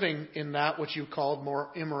 I'm living in that which you called more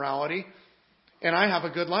immorality, and I have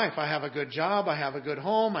a good life. I have a good job. I have a good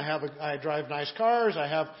home. I drive nice cars.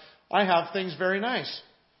 I have things very nice.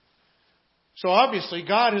 So obviously,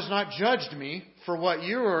 God has not judged me for what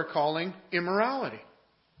you are calling immorality.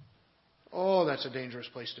 Oh, that's a dangerous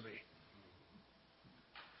place to be.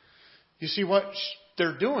 You see, what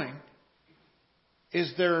they're doing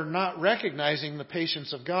is they're not recognizing the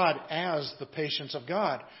patience of God as the patience of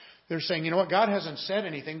God. They're saying, you know what, God hasn't said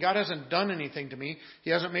anything. God hasn't done anything to me.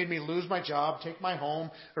 He hasn't made me lose my job, take my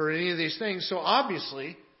home, or any of these things. So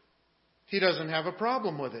obviously, He doesn't have a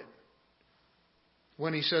problem with it.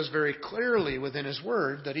 When He says very clearly within His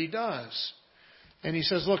Word that He does. And He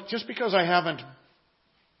says, look, just because I haven't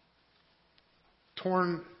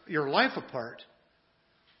torn your life apart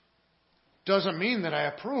doesn't mean that I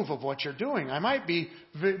approve of what you're doing. I might be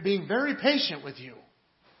being very patient with you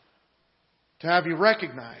to have you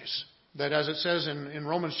recognize that, as it says in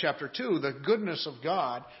Romans chapter 2, the goodness of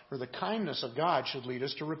God or the kindness of God should lead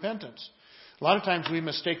us to repentance. A lot of times we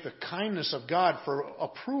mistake the kindness of God for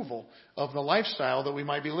approval of the lifestyle that we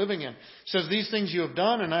might be living in. It says, these things you have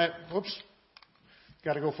done, and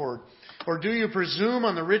got to go forward. Or do you presume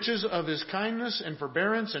on the riches of His kindness and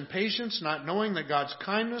forbearance and patience, not knowing that God's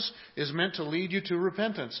kindness is meant to lead you to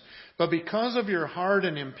repentance? But because of your hard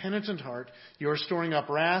and impenitent heart, you are storing up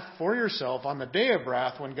wrath for yourself on the day of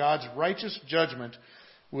wrath when God's righteous judgment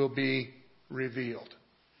will be revealed.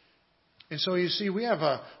 And so you see, we have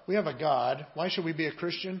a God. Why should we be a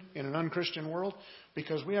Christian in an unchristian world?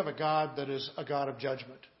 Because we have a God that is a God of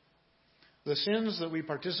judgment. The sins that we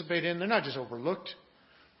participate in, they're not just overlooked.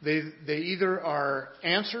 They either are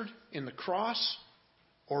answered in the cross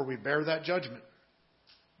or we bear that judgment.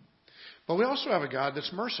 But we also have a God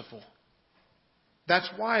that's merciful. That's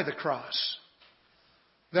why the cross.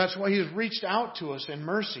 That's why He's reached out to us in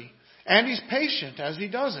mercy. And He's patient as He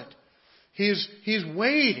does it. He's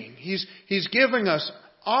waiting. He's giving us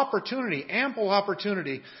opportunity, ample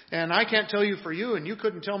opportunity. And I can't tell you for you, and you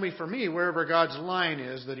couldn't tell me for me, wherever God's line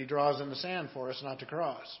is that He draws in the sand for us not to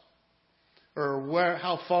cross. Or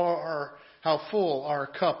how full our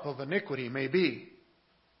cup of iniquity may be.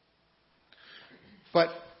 But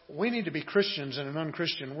we need to be Christians in an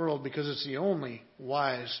unchristian world because it's the only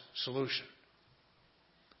wise solution.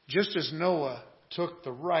 Just as Noah took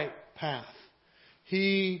the right path,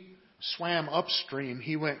 he swam upstream.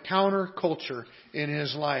 He went counterculture in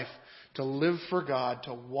his life to live for God,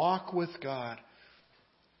 to walk with God.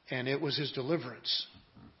 And it was his deliverance.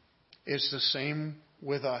 It's the same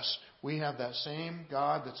with us. We have that same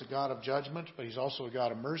God that's a God of judgment, but He's also a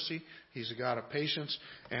God of mercy. He's a God of patience.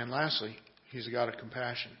 And lastly, He's a God of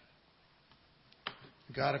compassion.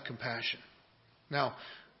 God of compassion. Now,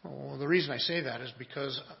 the reason I say that is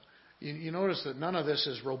because you notice that none of this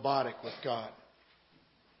is robotic with God.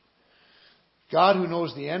 God who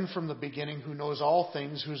knows the end from the beginning, who knows all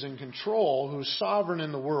things, who's in control, who's sovereign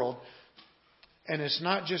in the world. And it's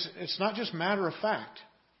not just matter of fact.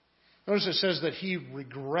 Notice it says that He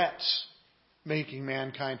regrets making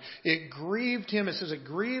mankind. It grieved Him. It says it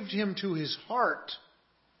grieved Him to His heart.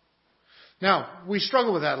 Now, we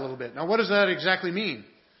struggle with that a little bit. Now, what does that exactly mean?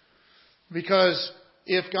 Because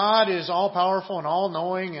if God is all-powerful and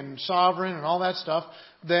all-knowing and sovereign and all that stuff,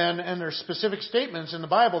 then, and there's specific statements in the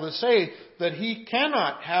Bible that say that He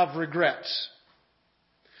cannot have regrets.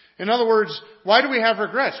 In other words, why do we have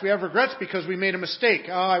regrets? We have regrets because we made a mistake.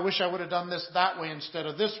 Oh, I wish I would have done this that way instead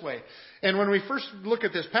of this way. And when we first look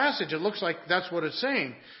at this passage, it looks like that's what it's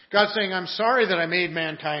saying. God's saying, I'm sorry that I made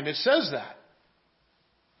mankind. It says that.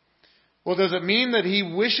 Well, does it mean that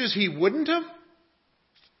He wishes He wouldn't have?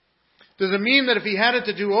 Does it mean that if He had it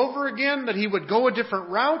to do over again, that He would go a different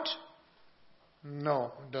route?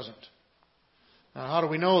 No, it doesn't. Now, how do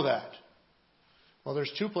we know that? Well,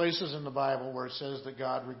 there's two places in the Bible where it says that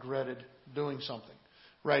God regretted doing something.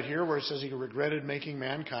 Right here where it says He regretted making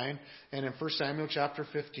mankind, and in 1 Samuel chapter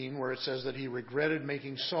 15 where it says that He regretted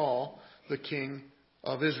making Saul the king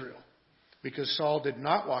of Israel. Because Saul did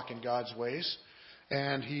not walk in God's ways,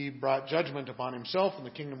 and he brought judgment upon himself, and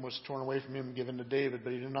the kingdom was torn away from him and given to David,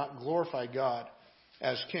 but he did not glorify God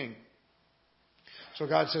as king. So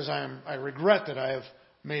God says, I regret that I have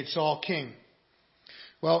made Saul king.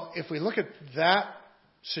 Well, if we look at that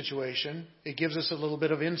situation, it gives us a little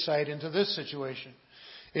bit of insight into this situation.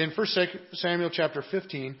 In 1 Samuel chapter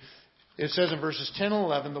 15, it says in verses 10 and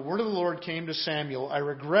 11, the word of the Lord came to Samuel, I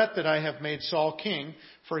regret that I have made Saul king,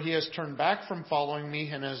 for he has turned back from following me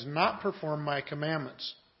and has not performed my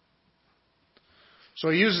commandments.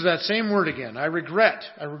 So he uses that same word again. I regret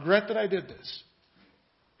that I did this.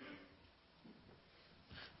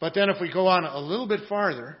 But then if we go on a little bit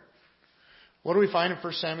farther, what do we find in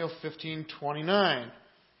 1 Samuel 15:29?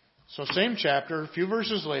 So same chapter, a few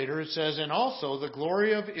verses later, it says, and also the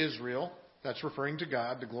glory of Israel, that's referring to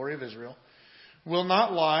God, the glory of Israel, will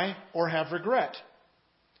not lie or have regret.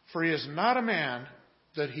 For He is not a man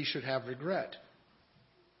that He should have regret.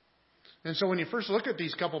 And so when you first look at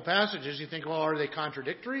these couple passages, you think, well, are they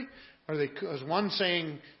contradictory? Is one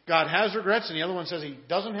saying God has regrets and the other one says He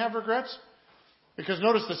doesn't have regrets? Because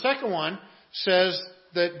notice the second one says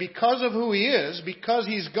that because of who He is, because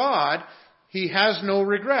He's God, He has no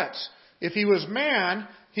regrets. If He was man,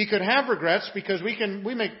 He could have regrets because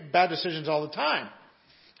we make bad decisions all the time.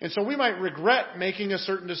 And so we might regret making a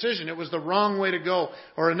certain decision. It was the wrong way to go,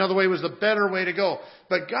 or another way was the better way to go.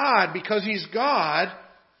 But God, because He's God,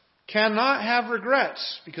 cannot have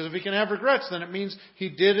regrets. Because if He can have regrets, then it means He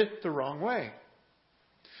did it the wrong way.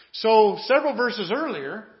 So several verses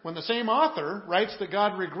earlier, when the same author writes that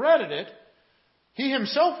God regretted it, he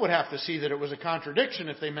himself would have to see that it was a contradiction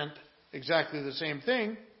if they meant exactly the same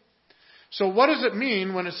thing. So what does it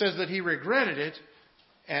mean when it says that He regretted it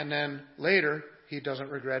and then later He doesn't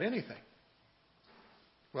regret anything?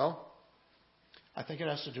 Well, I think it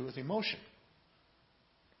has to do with emotion.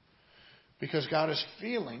 Because God is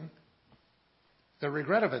feeling the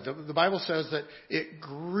regret of it. The Bible says that it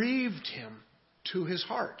grieved Him to His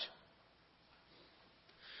heart.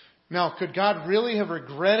 Now, could God really have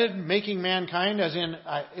regretted making mankind, as in,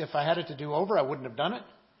 if I had it to do over, I wouldn't have done it?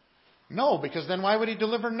 No, because then why would He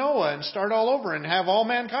deliver Noah and start all over and have all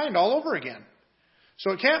mankind all over again?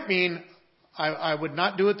 So it can't mean I would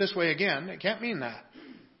not do it this way again. It can't mean that.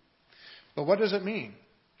 But what does it mean?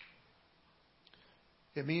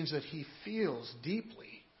 It means that He feels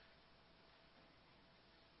deeply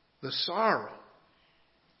the sorrow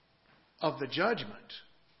of the judgment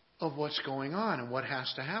of what's going on and what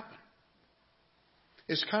has to happen.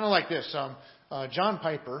 It's kind of like this. John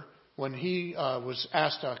Piper, when he was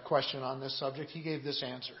asked a question on this subject, he gave this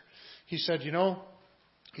answer. He said,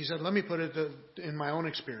 let me put it in my own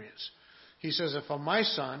experience. He says, if my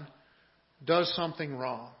son does something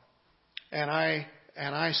wrong and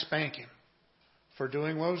I spank him for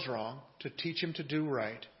doing what was wrong, to teach him to do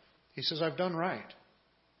right, he says, I've done right.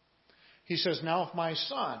 He says, now if my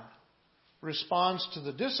son responds to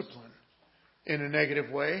the discipline in a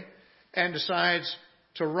negative way and decides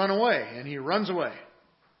to run away, and he runs away,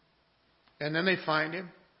 and then they find him,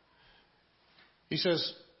 he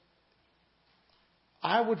says,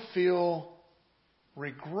 I would feel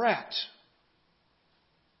regret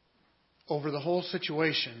over the whole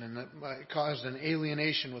situation, and that it caused an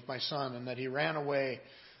alienation with my son and that he ran away.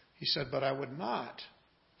 He said, but I would not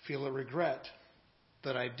feel a regret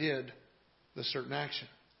that I did the certain action.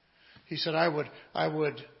 He said, I would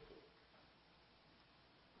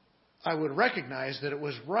recognize that it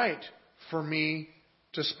was right for me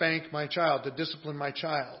to spank my child, to discipline my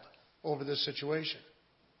child over this situation.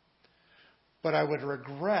 But I would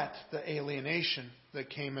regret the alienation that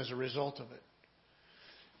came as a result of it.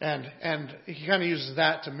 And he kind of uses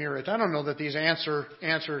that to mirror it. I don't know that these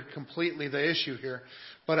answer completely the issue here,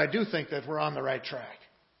 but I do think that we're on the right track.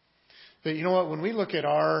 That, you know what, when we look at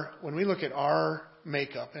our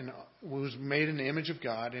makeup and was made in the image of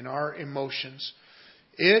God, in our emotions,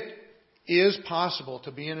 it is possible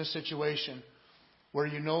to be in a situation where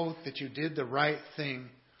you know that you did the right thing,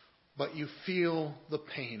 but you feel the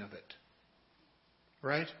pain of it.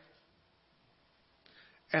 Right?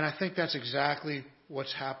 And I think that's exactly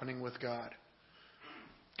what's happening with God.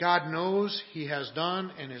 God knows He has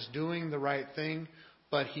done and is doing the right thing,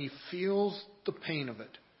 but He feels the pain of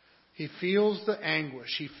it. He feels the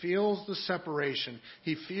anguish. He feels the separation.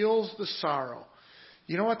 He feels the sorrow.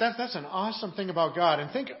 You know what? That's an awesome thing about God. And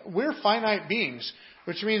think, we're finite beings,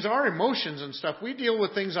 which means our emotions and stuff, we deal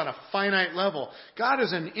with things on a finite level. God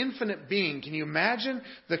is an infinite being. Can you imagine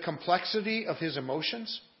the complexity of His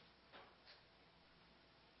emotions?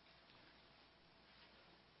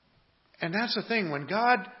 And that's the thing. When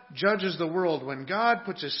God judges the world, when God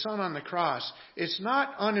puts His Son on the cross, it's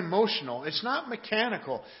not unemotional. It's not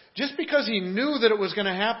mechanical. Just because He knew that it was going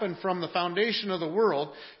to happen from the foundation of the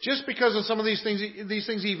world, just because of some of these things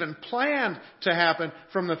He even planned to happen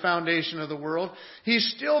from the foundation of the world, He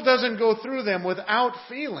still doesn't go through them without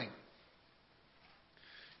feeling.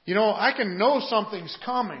 You know, I can know something's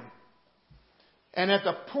coming, and at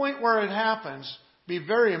the point where it happens, be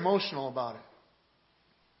very emotional about it.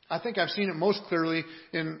 I think I've seen it most clearly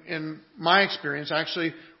in my experience,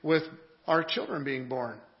 actually, with our children being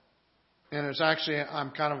born. And it's actually,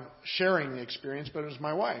 I'm kind of sharing the experience, but it was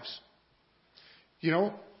my wife's. You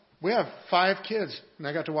know, we have 5 kids, and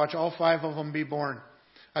I got to watch all 5 of them be born.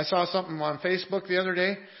 I saw something on Facebook the other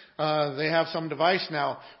day. They have some device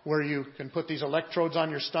now where you can put these electrodes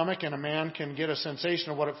on your stomach, and a man can get a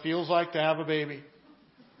sensation of what it feels like to have a baby.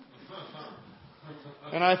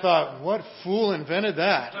 And I thought, what fool invented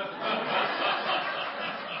that?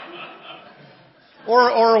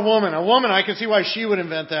 Or a woman. A woman, I can see why she would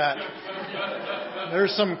invent that.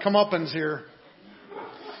 There's some comeuppance here.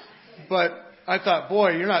 But I thought,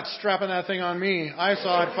 boy, you're not strapping that thing on me. I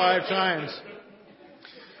saw it 5 times.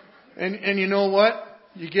 And you know what?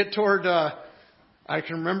 You get toward, I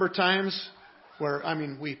can remember times where,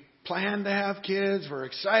 we plan to have kids. We're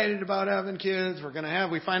excited about having kids.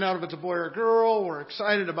 We find out if it's a boy or a girl. We're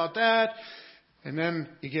excited about that. And then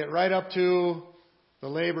you get right up to the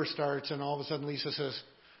labor starts, and all of a sudden Lisa says,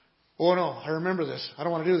 oh no, I remember this. I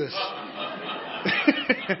don't want to do this.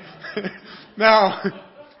 Now,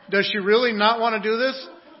 does she really not want to do this?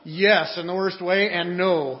 Yes, in the worst way, and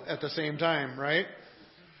no at the same time, right?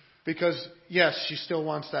 Because, yes, she still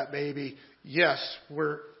wants that baby. Yes,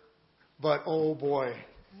 but oh boy,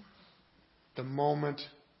 the moment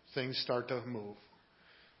things start to move,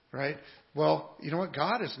 right? Well, you know what?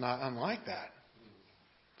 God is not unlike that.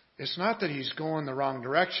 It's not that He's going the wrong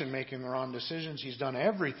direction, making the wrong decisions. He's done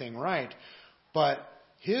everything right. But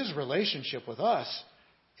His relationship with us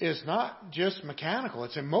is not just mechanical.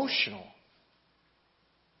 It's emotional.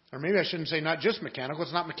 Or maybe I shouldn't say not just mechanical.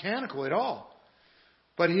 It's not mechanical at all.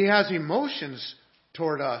 But He has emotions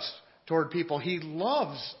toward us, toward people. He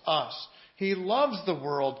loves us. He loves the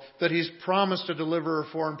world that He's promised a deliverer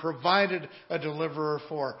for and provided a deliverer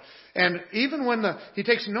for. And even when He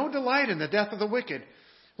takes no delight in the death of the wicked,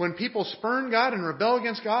 when people spurn God and rebel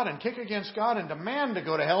against God and kick against God and demand to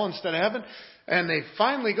go to hell instead of heaven, and they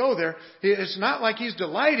finally go there, it's not like He's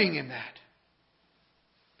delighting in that.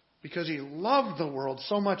 because He loved the world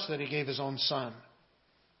so much that He gave His own Son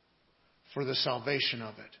for the salvation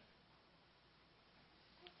of it.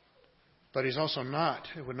 But He's also not.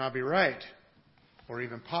 It would not be right or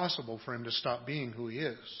even possible for Him to stop being who He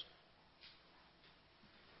is.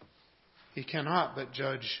 He cannot but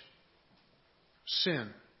judge sin.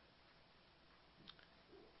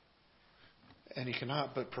 And He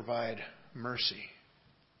cannot but provide mercy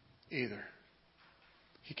either.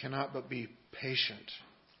 He cannot but be patient.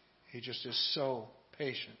 He just is so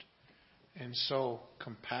patient and so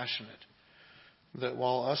compassionate that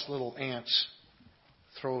while us little ants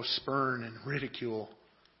throw spurn and ridicule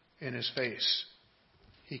in His face,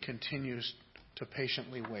 He continues to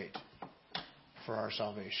patiently wait for our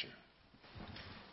salvation.